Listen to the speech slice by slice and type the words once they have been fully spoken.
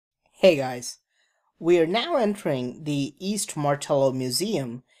Hey guys, we are now entering the East Martello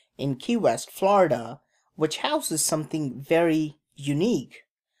Museum in Key West, Florida, which houses something very unique.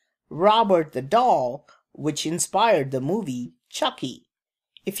 Robert the doll, which inspired the movie Chucky.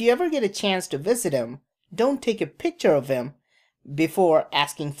 If you ever get a chance to visit him, don't take a picture of him before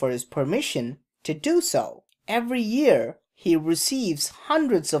asking for his permission to do so. Every year, he receives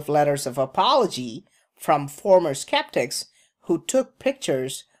hundreds of letters of apology from former skeptics who took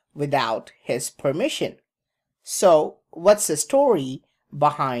pictures without his permission. So, what's the story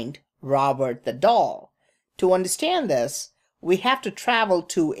behind Robert the doll? To understand this, we have to travel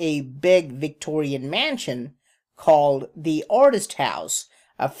to a big Victorian mansion called the Artist House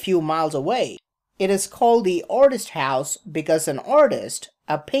a few miles away. It is called the Artist House because an artist,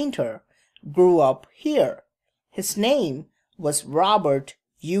 a painter, grew up here. His name was Robert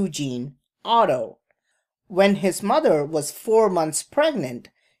Eugene Otto. When his mother was 4 months pregnant,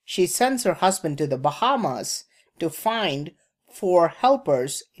 she sends her husband to the Bahamas to find 4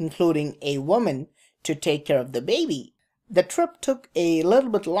 helpers, including a woman, to take care of the baby. The trip took a little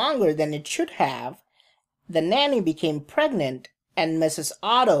bit longer than it should have. The nanny became pregnant, and Mrs.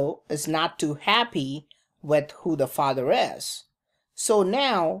 Otto is not too happy with who the father is. So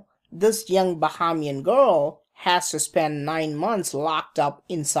now, this young Bahamian girl has to spend 9 months locked up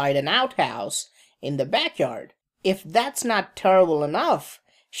inside an outhouse in the backyard. If that's not terrible enough,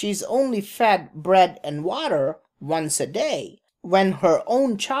 she's only fed bread and water once a day. When her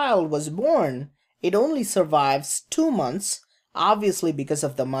own child was born, it only survives 2 months, obviously because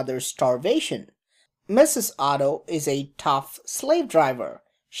of the mother's starvation. Mrs. Otto is a tough slave driver.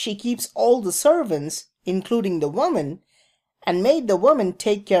 She keeps all the servants, including the woman, and made the woman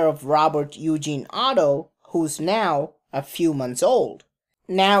take care of Robert Eugene Otto, who's now a few months old.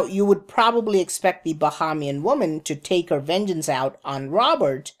 Now, you would probably expect the Bahamian woman to take her vengeance out on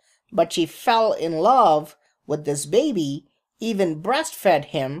Robert, but she fell in love with this baby, even breastfed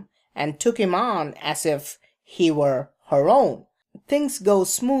him, and took him on as if he were her own. Things go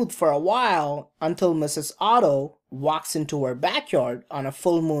smooth for a while until Mrs. Otto walks into her backyard on a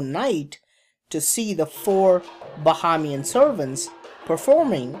full moon night to see the 4 Bahamian servants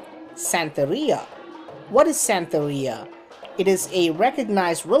performing Santeria. What is Santeria? It is a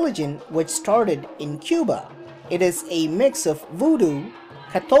recognized religion which started in Cuba. It is a mix of voodoo,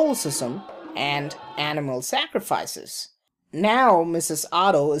 Catholicism, and animal sacrifices. Now Mrs.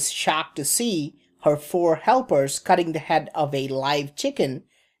 Otto is shocked to see her 4 helpers cutting the head of a live chicken.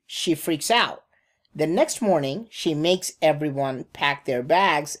 She freaks out. The next morning, she makes everyone pack their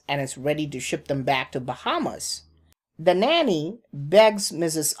bags and is ready to ship them back to Bahamas. The nanny begs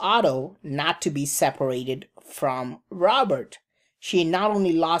Mrs. Otto not to be separated from Robert. She not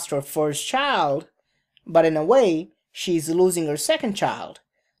only lost her first child, but in a way, she's losing her second child.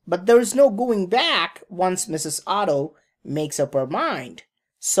 But there is no going back once Mrs. Otto makes up her mind.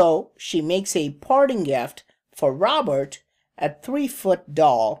 So she makes a parting gift for Robert, a 3-foot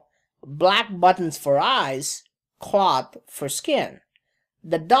doll, black buttons for eyes, cloth for skin.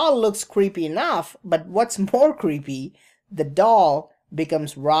 The doll looks creepy enough, but what's more creepy, the doll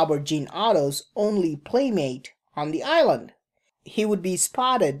becomes Robert Gene Otto's only playmate on the island. He would be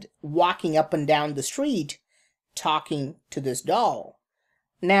spotted walking up and down the street talking to this doll.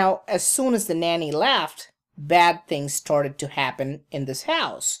 Now, as soon as the nanny left, bad things started to happen in this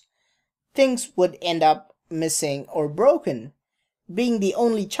house. Things would end up missing or broken. Being the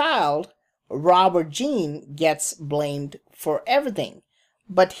only child, Robert Gene gets blamed for everything,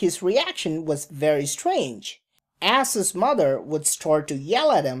 but his reaction was very strange. As his mother would start to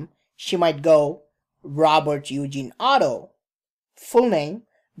yell at him, she might go, "Robert Eugene Otto." Full name,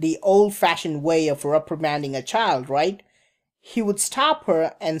 the old-fashioned way of reprimanding a child, right? He would stop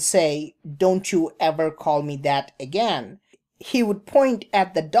her and say, "Don't you ever call me that again." He would point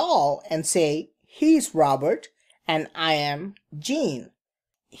at the doll and say, "He's Robert and I am Gene."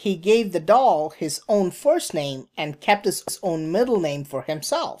 He gave the doll his own first name and kept his own middle name for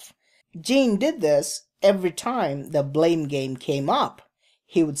himself. Gene did this every time the blame game came up.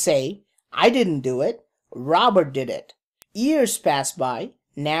 He would say, "I didn't do it, Robert did it." Years passed by.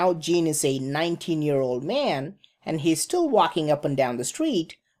 Now Gene is a 19-year-old man, and he's still walking up and down the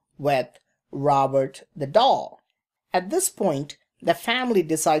street with Robert the doll. At this point, the family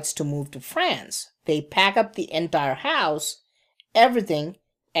decides to move to France. They pack up the entire house, everything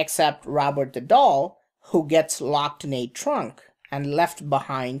except Robert the doll, who gets locked in a trunk and left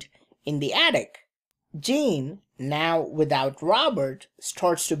behind in the attic. Gene, now without Robert,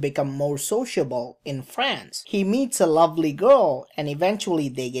 starts to become more sociable in France. He meets a lovely girl and eventually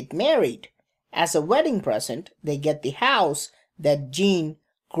they get married. As a wedding present, they get the house that Gene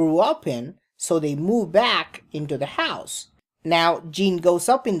grew up in, so they move back into the house. Now Gene goes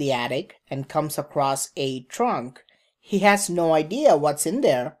up in the attic and comes across a trunk. He has no idea what's in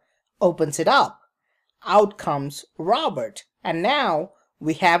there, opens it up. Out comes Robert, and now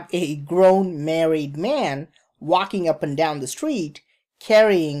we have a grown married man walking up and down the street,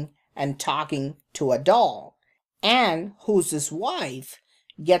 carrying and talking to a doll. Anne, who's his wife,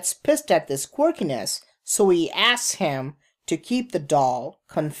 gets pissed at this quirkiness, so he asks him to keep the doll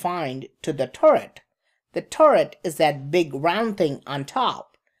confined to the turret. The turret is that big round thing on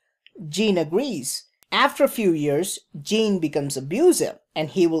top. Gene agrees. After a few years, Gene becomes abusive, and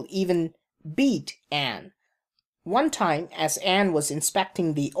he will even beat Anne. One time, as Anne was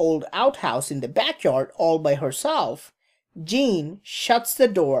inspecting the old outhouse in the backyard all by herself, Gene shuts the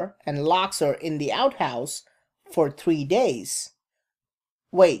door and locks her in the outhouse for 3 days.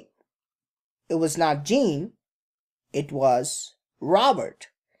 Wait, it was not Gene, it was Robert.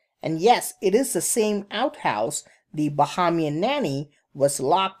 And yes, it is the same outhouse the Bahamian nanny was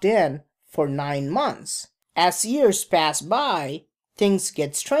locked in for 9 months. As years pass by, things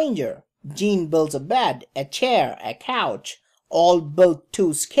get stranger. Gene builds a bed, a chair, a couch, all built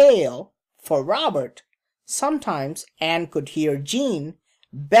to scale for Robert. Sometimes Anne could hear Gene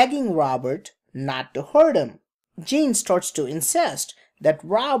begging Robert not to hurt him. Gene starts to insist that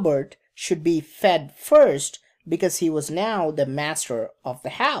Robert should be fed first because he was now the master of the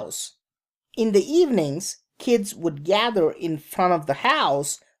house. In the evenings, kids would gather in front of the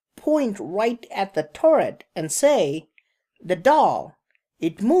house, point right at the turret and say, "The doll,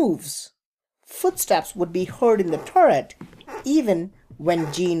 it moves." Footsteps would be heard in the turret even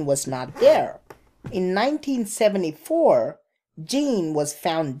when Gene was not there. In 1974, Gene was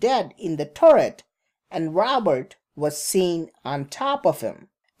found dead in the turret and Robert was seen on top of him,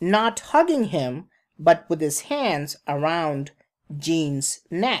 not hugging him, but with his hands around Gene's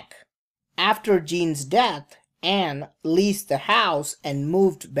neck. After Gene's death, Anne leased the house and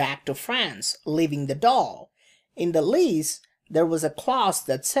moved back to France, leaving the doll. In the lease, there was a clause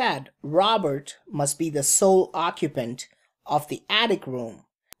that said Robert must be the sole occupant of the attic room.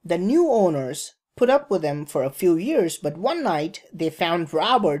 The new owners put up with him for a few years, but one night they found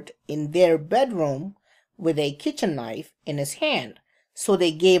Robert in their bedroom with a kitchen knife in his hand, so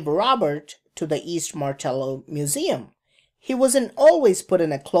they gave Robert to the East Martello Museum. He wasn't always put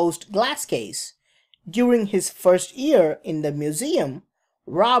in a closed glass case. During his first year in the museum,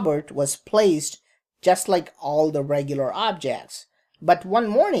 Robert was placed just like all the regular objects. But one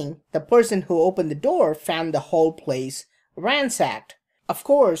morning, the person who opened the door found the whole place ransacked. Of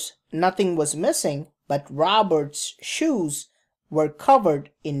course, nothing was missing, but Robert's shoes were covered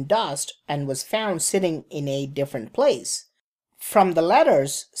in dust and was found sitting in a different place. From the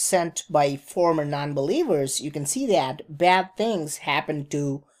letters sent by former non-believers, you can see that bad things happened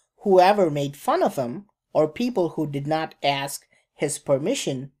to whoever made fun of him or people who did not ask his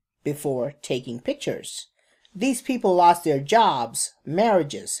permission before taking pictures. These people lost their jobs,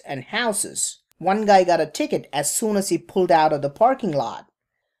 marriages, and houses. One guy got a ticket as soon as he pulled out of the parking lot.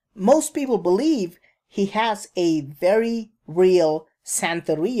 Most people believe he has a very real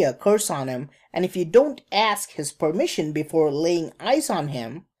Santeria curse on him, and if you don't ask his permission before laying eyes on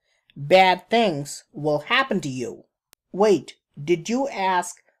him, bad things will happen to you. Wait, did you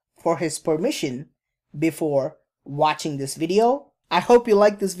ask for his permission before watching this video? I hope you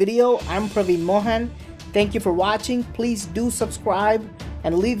like this video. I'm Praveen Mohan. Thank you for watching. Please do subscribe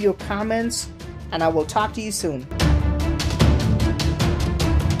and leave your comments, and I will talk to you soon.